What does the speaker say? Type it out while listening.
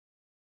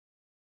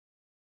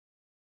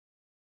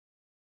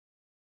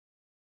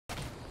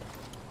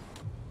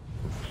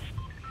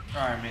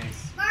Alright,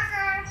 Mace.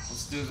 Marker.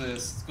 Let's do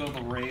this. Let's go to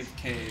the rave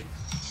cave.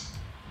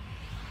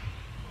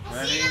 We'll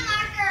Ready? see the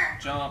marker.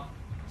 Jump.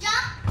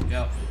 Jump.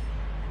 Yep.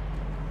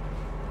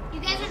 You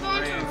guys are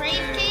going to the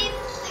rave cave?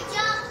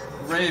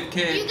 Jump. Rave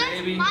cave, You guys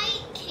baby.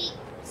 might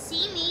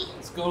see me.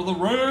 Let's go to the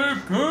rave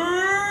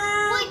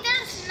cave. Wait,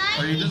 there's 90.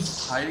 Are you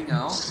just hiding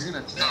out? You're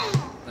gonna die.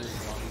 There you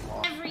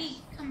go. Every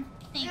thing.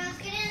 Girls,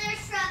 get in their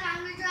truck.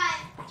 I'm gonna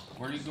drive.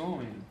 Where are you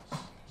going?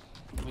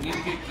 We need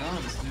to get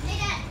guns, dude. Hey,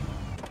 Dad.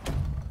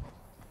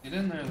 Get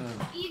in there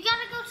then. You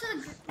gotta go to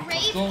the rave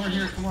Let's go over cave.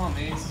 here. Come on,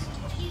 Mace.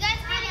 You guys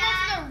gotta go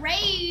to the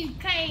rave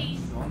cave.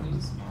 Go on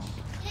these? No.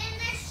 Get in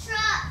this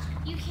truck.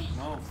 You can't.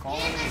 No, follow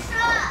Get in me. the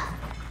truck.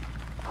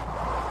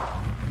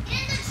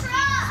 Get in the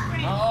truck.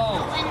 No.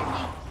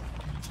 Energy.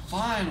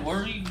 Fine, where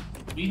are you?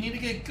 We need to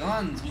get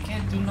guns. We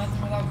can't do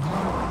nothing without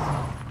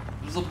guns.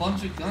 There's a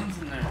bunch of guns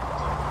in there.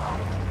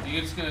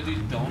 You're just gonna do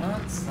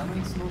donuts? That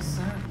makes no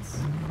sense.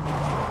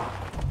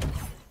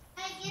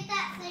 Hey, get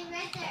that thing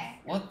right there.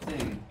 What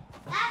thing?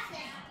 That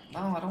thing.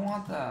 No, I don't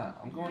want that.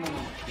 I'm going in the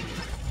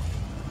cave.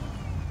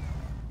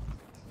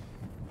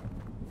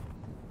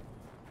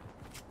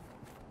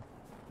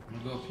 I'm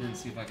gonna go up here and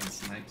see if I can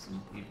snipe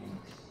some people.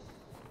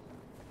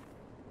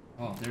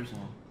 Oh, there's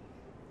one.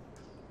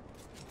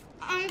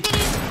 I'm gonna.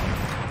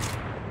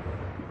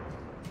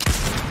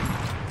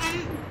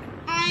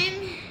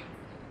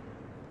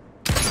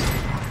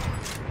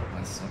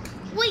 I suck.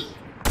 Wait,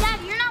 Dad,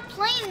 you're not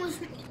playing with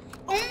me.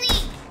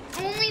 Only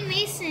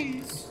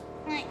Mason's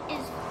like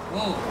is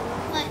Whoa!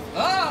 like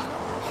Ah!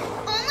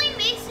 only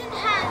Mason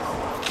has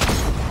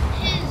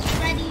his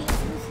ready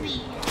with me.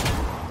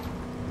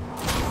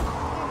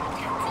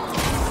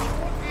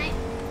 Fortnite.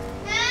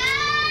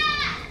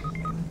 Ah!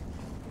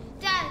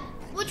 Dad,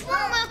 which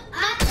one looks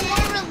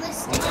more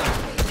realistic?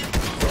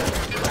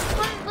 Which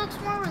one looks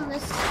more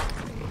realistic?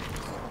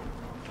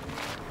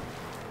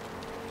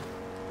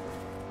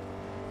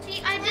 See,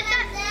 I did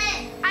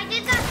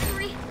that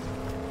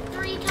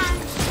three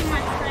times to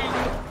my friend.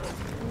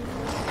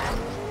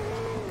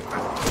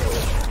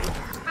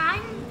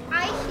 I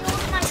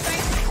healed my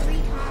friend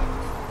 3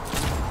 times.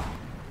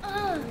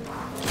 Ugh.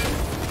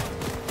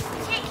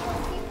 You can't kill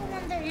people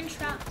when they're in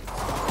trap.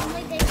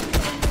 Only they can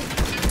kill you.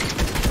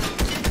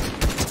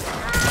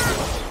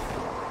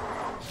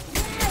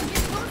 Yeah,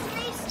 just go to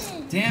Mason.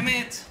 Damn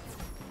it!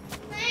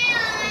 Man,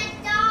 I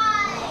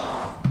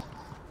died.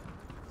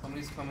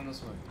 Somebody's coming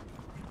this way.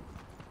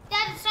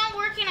 Dad, it's not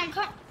working. I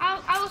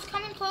was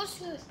coming close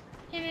to him.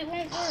 It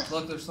won't work.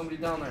 Look, there's somebody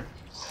down there.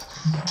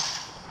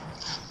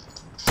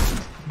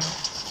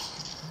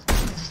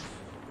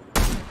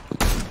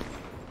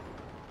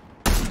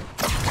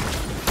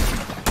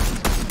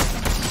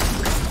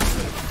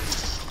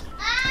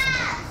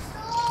 Ah,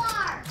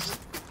 store.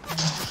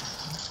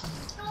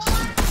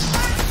 Store.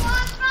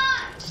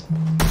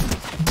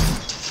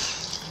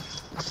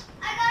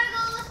 I gotta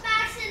go with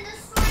Mason. The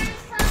store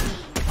is coming.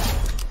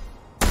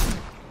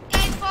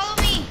 Guys, follow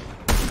me.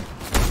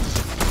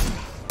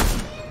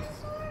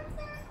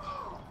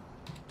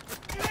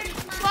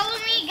 Follow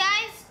me,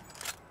 guys.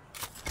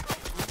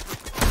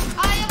 I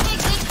have a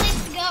good place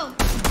to go.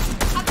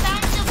 I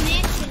found the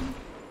mansion.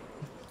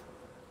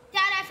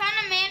 Dad, I found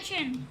a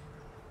mansion.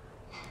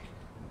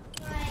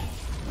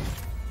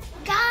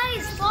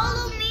 Guys,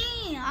 follow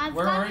me. I've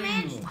Where got are a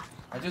mansion. you?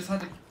 I just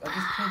killed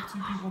 2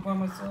 people by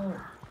myself.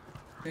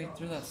 Okay,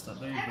 through that stuff.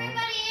 There you go. Everybody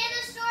in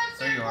the store circle.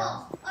 There you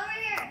are. Over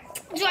here.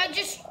 Do I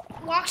just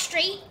walk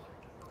straight?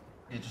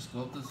 Yeah, just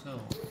go up this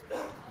hill.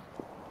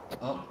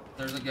 Oh,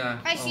 there's a guy.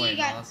 I see wait, you,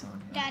 no, guys. that's not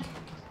him. Dad.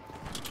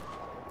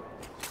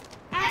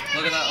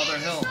 Look at that other Everybody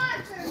in the hill.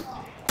 store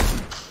circle.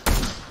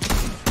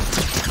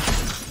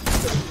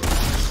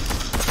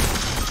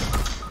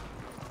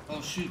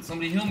 Oh shoot,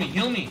 somebody heal me,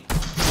 heal me!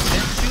 They're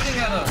shooting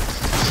at us!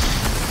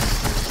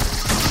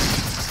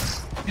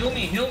 Heal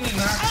me,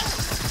 Mack!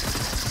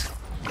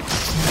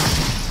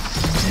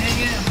 Dang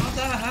it, how'd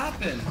that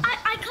happen?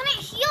 I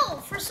couldn't heal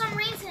for some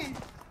reason.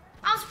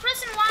 I was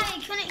pressing Y, I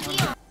couldn't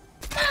heal.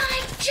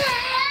 My dad!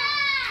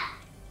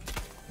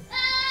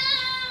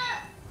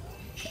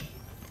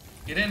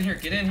 Get in here,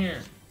 get in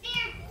here!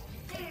 Here.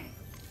 Here.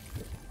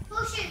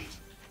 Potion.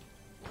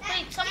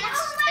 Wait, someone's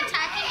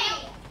attacking you?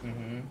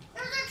 Mm-hmm.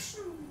 There's a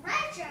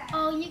treasure.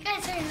 Oh, you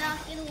guys are not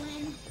gonna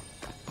win.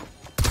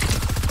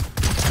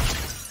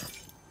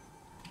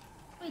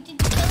 Wait, did you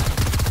kill it?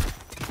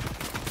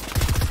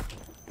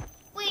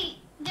 Wait,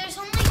 there's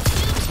only 2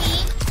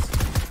 teams?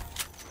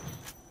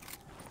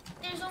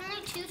 There's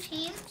only 2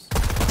 teams?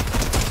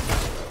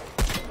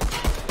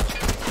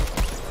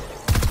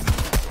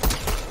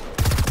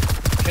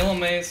 Kill him,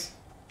 Mace.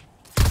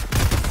 Are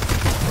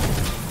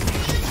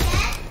you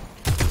dead?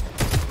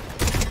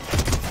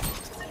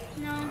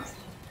 No,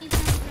 he's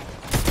not dead.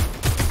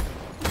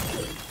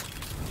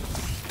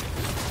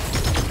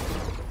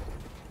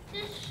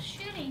 Just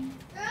shooting.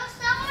 There's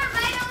someone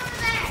right over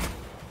there.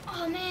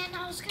 Oh man, I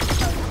was gonna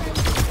go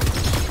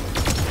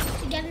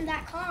to get in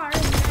that car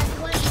and drive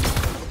away.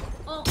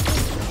 Oh,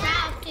 it's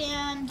trapped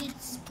and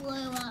it's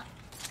blew up.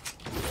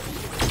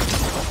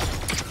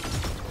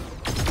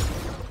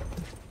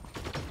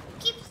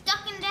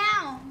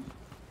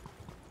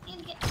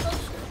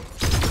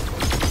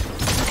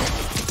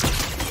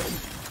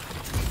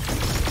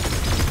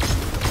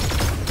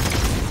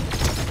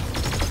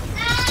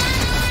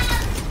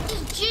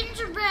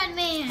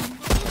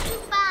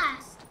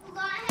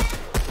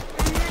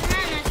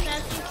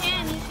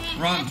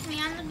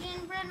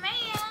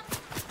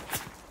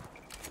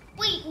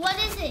 What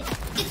is it?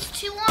 It's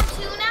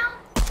 2-on-2 now?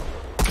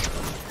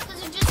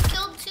 Because it just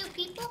killed 2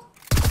 people?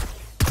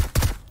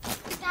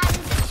 Dad,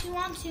 is it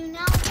 2-on-2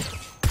 now?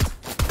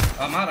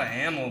 I'm out of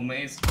ammo,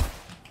 Mase.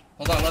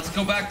 Hold on, let's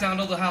go back down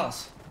to the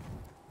house.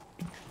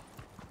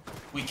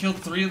 We killed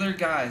 3 of their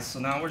guys, so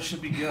now we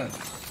should be good.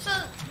 So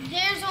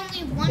there's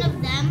only 1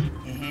 of them?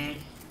 Mm-hmm.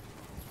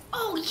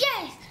 Oh,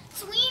 yes!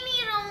 So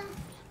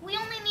we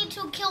only need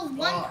to kill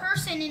 1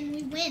 person and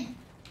we win.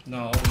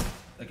 No,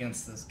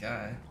 against this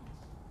guy.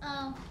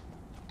 Oh,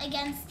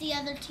 against the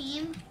other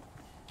team?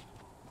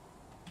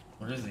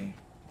 Where is he?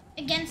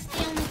 Against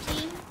the other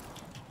team?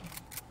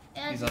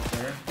 He's up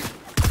there.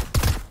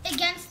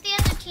 Against the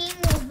other team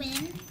will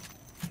win.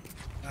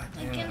 God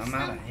damn it, I'm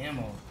out of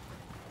ammo.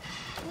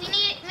 We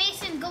need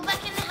Mason, go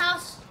back in the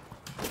house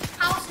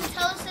and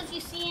tell us if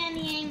you see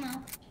any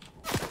ammo.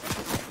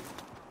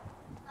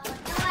 Oh,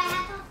 no, I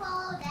have to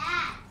follow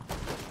that.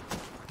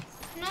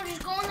 No,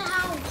 just go in the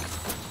house.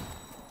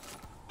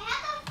 I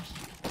have to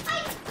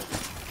fight.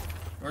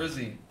 Where is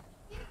he?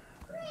 You're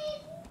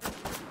crazy.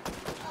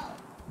 Oh.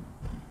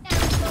 Yeah,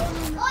 let's go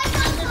in Oh, I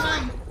got another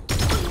one. gun.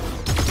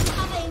 You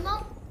have ammo?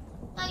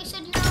 No, you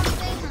said you don't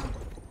have ammo.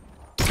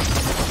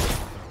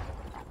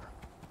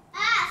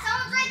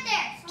 Someone's right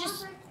there. Just-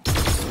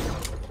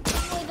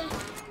 Someone's right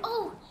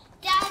Oh,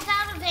 Dad's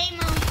out of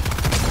ammo.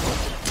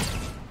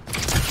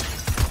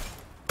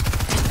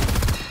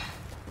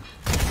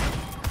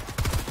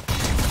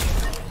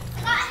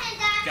 Got him,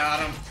 Dad. Got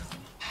him.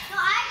 No,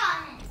 I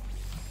got him.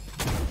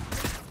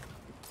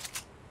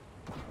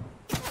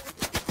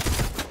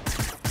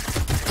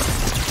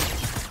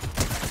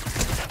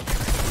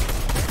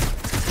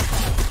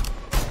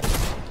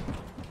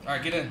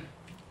 Alright, get in.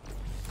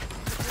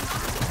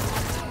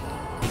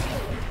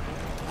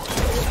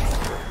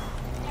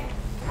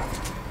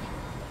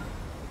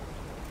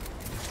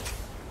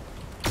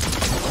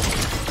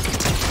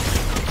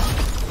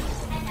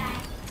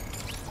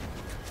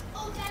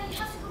 Oh, Dad, you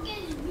have to go get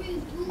his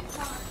blue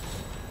car.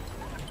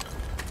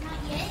 Not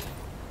yet.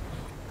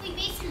 Wait,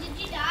 Mason, did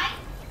you die?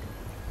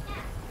 Yeah.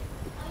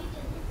 Oh, you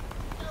didn't.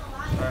 Still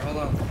alive. Alright, hold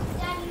on.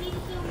 Dad, you need to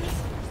kill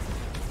Mason.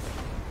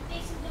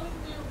 Mason, don't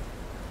move.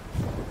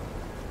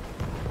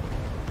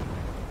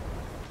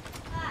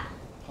 Ah,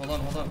 Hold on,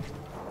 hold on.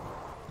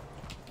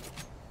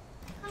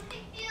 come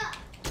pick me up.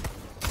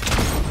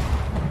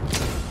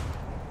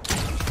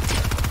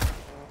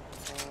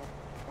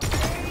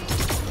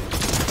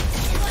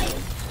 Wait. 2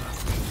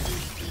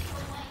 feet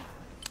away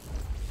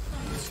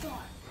from the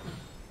store.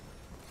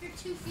 You're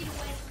 2 feet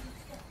away from the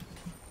store.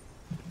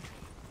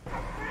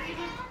 Where are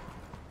you?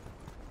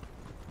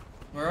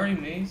 Where are you,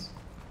 Mase?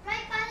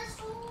 Right by the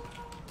store.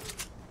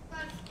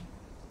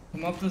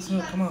 Come up this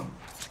hill, come on.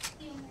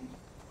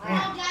 Oh,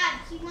 Dad,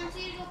 he wants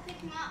you to go pick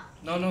him up.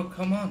 No, no,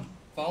 come on.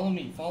 Follow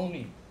me, follow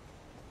me.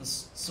 The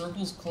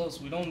circle's close.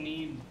 We don't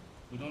need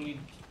we don't need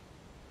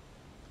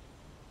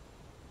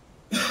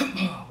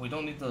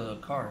the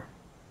car.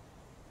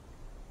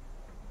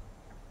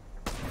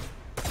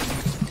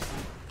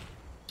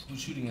 Who's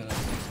shooting at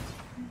us?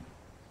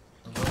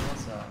 Or what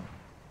was that?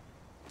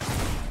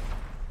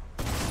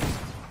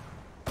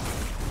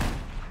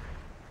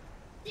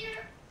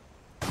 There.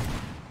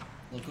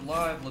 Look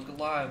alive, look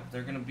alive.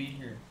 They're gonna be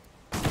here.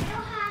 I don't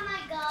have my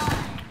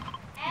gun.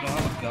 You don't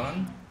have a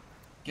gun?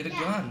 Get a Yeah.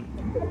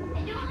 gun. I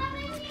don't have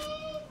any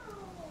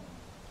ammo.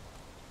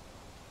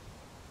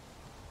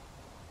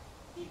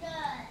 He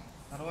does.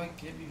 How do I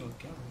give you a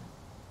gun?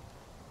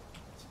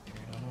 It's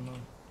weird, I don't know.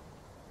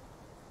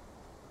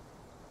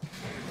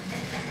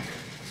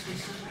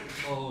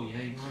 Oh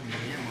yeah, you don't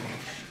have any ammo.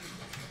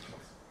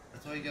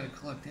 That's why you gotta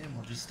collect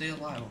ammo. Just stay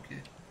alive,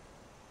 okay?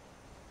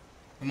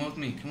 Come with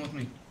me, come with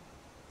me.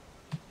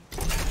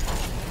 Can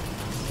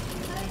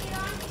I get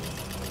on?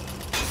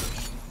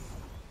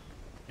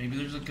 Maybe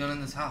there's a gun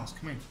in this house.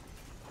 Come here.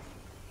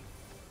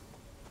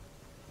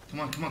 Come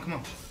on, come on, come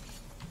on.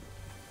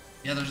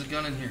 Yeah, there's a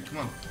gun in here. Come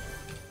on.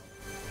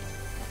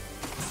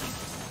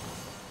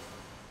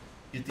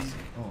 Get these.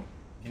 Oh,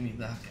 give me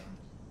that gun.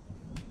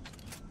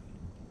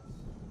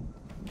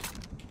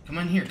 Come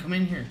in here, come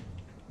in here.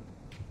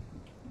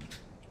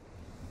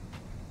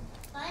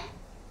 What?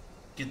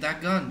 Get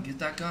that gun.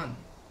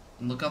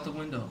 And look out the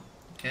window,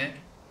 okay?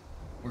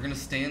 We're gonna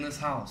stay in this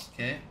house,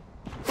 okay?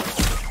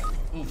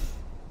 Oof.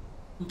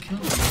 Who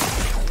killed him? Is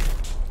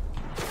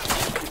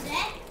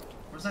that?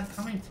 Where's that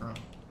coming from?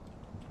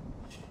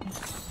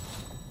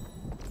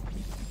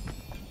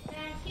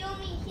 Dad, heal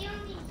me, heal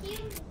me,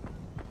 heal me.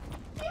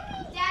 Heal me,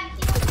 Dad,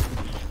 heal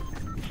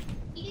me.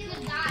 He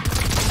could die.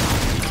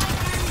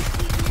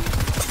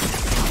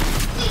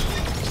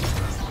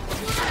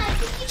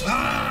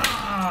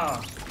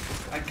 Ah!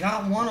 I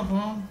got one of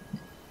them.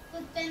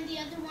 But then the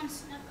other one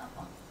snuck up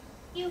on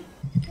you.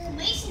 Well,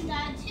 Mason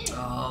died too.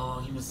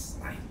 Oh, he was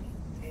sniping.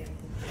 Damn.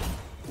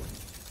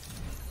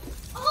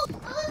 Oh,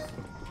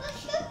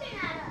 who's shooting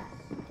at us?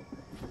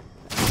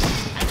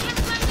 I can't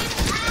find any.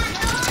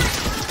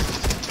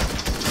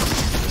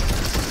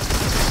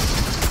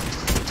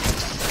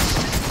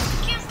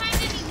 I can't find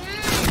any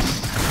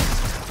guns.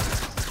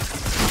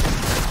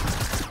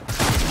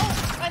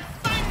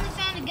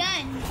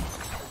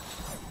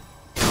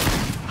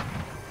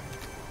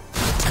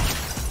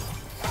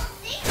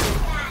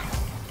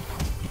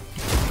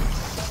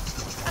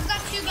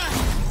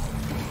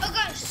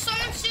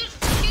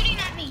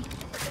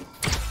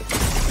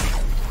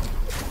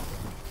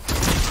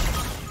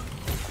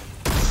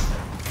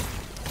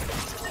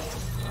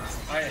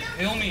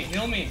 Heal me,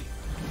 heal me.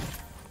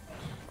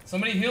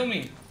 Somebody heal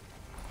me.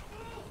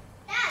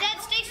 Dad,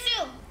 stay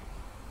still.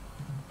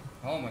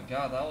 Oh my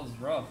god, that was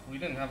rough. We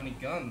didn't have any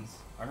guns.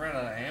 I ran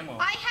out of ammo.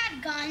 I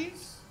had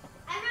guns.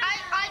 I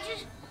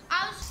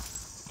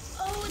was.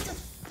 Oh, it's a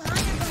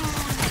firebomb.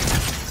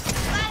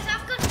 Guys,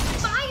 I've got a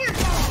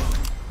firebomb.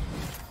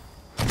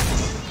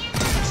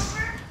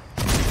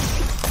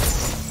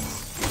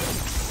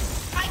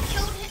 I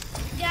killed him.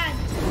 Dad,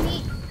 me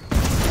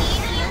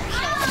and you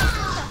killed him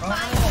with a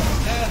firebomb.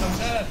 I'm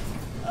dead.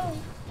 Oh,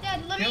 Dad,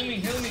 let Heal me,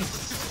 heal me.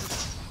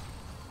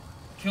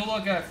 Kill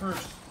that guy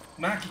first.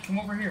 Mackie, come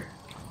over here.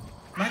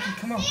 Mackie,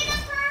 come on. See the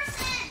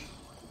person.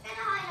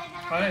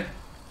 Hide.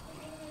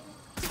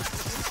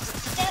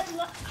 That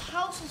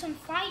house is on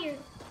fire.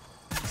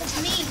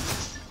 It's me.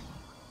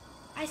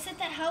 I set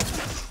that house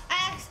on.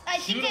 I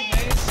think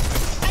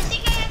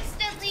I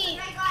accidentally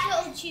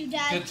killed you,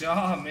 Dad. Good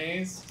job,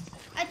 Mase.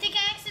 I think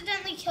I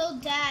accidentally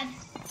killed Dad.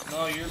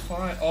 No, you're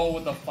fine. Oh,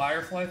 with the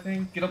firefly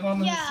thing? Get up on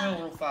the hill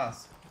real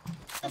fast.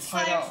 Let's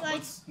hide out.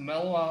 Let's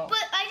mellow out.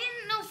 But I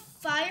didn't know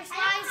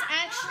fireflies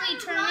actually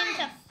turn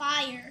into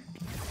fire.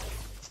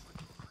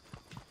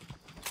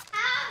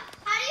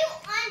 How do you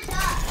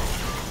unduck?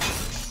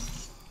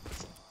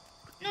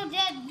 No,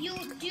 Dad, you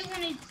do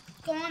want to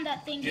go on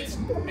that thing.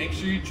 Make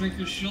sure you drink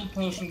your shield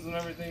potions and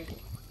everything.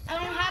 I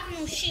don't have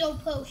no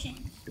shield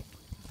potions.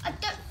 I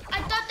thought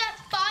that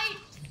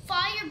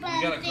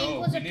firebomb thing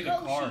was a potion. We need a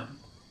car.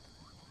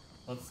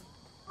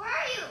 Where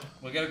are you?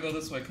 We gotta go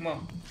this way. Come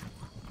on.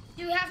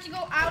 Do we have to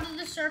go out of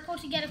the circle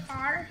to get a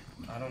car?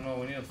 I don't know.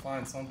 We need to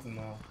find something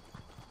though.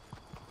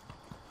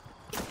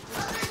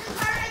 Oh, there's a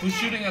car right Who's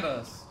there. shooting at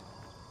us?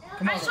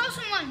 Come on. I saw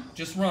someone.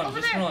 Just run. Over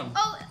just there. run.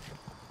 Oh.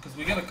 Cause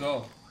we gotta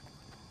go.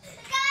 Guys!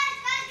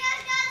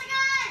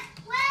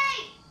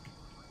 Wait!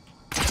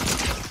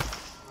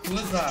 Who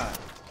is that?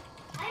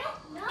 I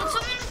don't know. It's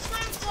someone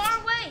from far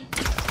away.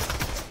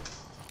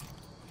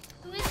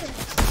 Who is it?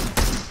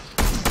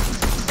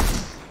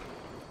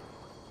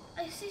 I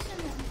see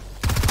someone.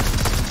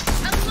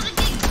 I'm gonna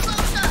get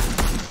close up.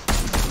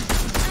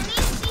 I need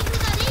to see who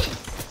that is.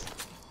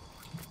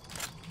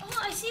 Oh,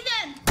 I see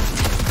them.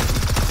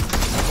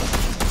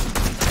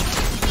 I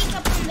can sneak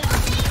up on them.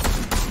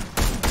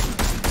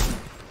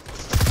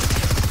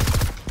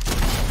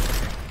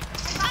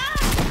 Ah!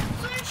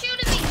 Someone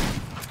shooting me.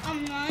 I'm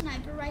not.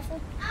 Sniper rifle.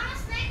 I'm a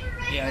sniper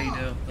rifle. Yeah, you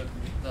do.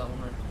 That one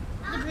right.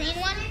 The green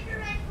one? Sniper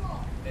rifle.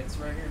 It's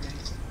right here,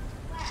 Mase.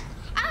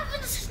 I have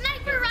a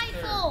sniper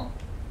rifle.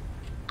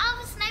 I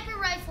have a sniper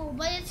rifle,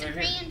 but it's Right a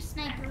here. green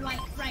sniper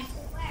rifle. Right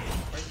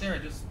there. I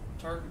just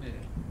targeted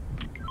it.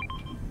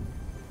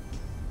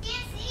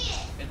 Can't see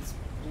it. It's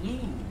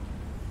blue.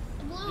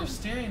 The blue. You're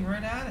staring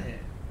right at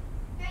it.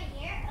 Right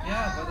here?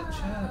 Yeah, by the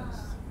chest.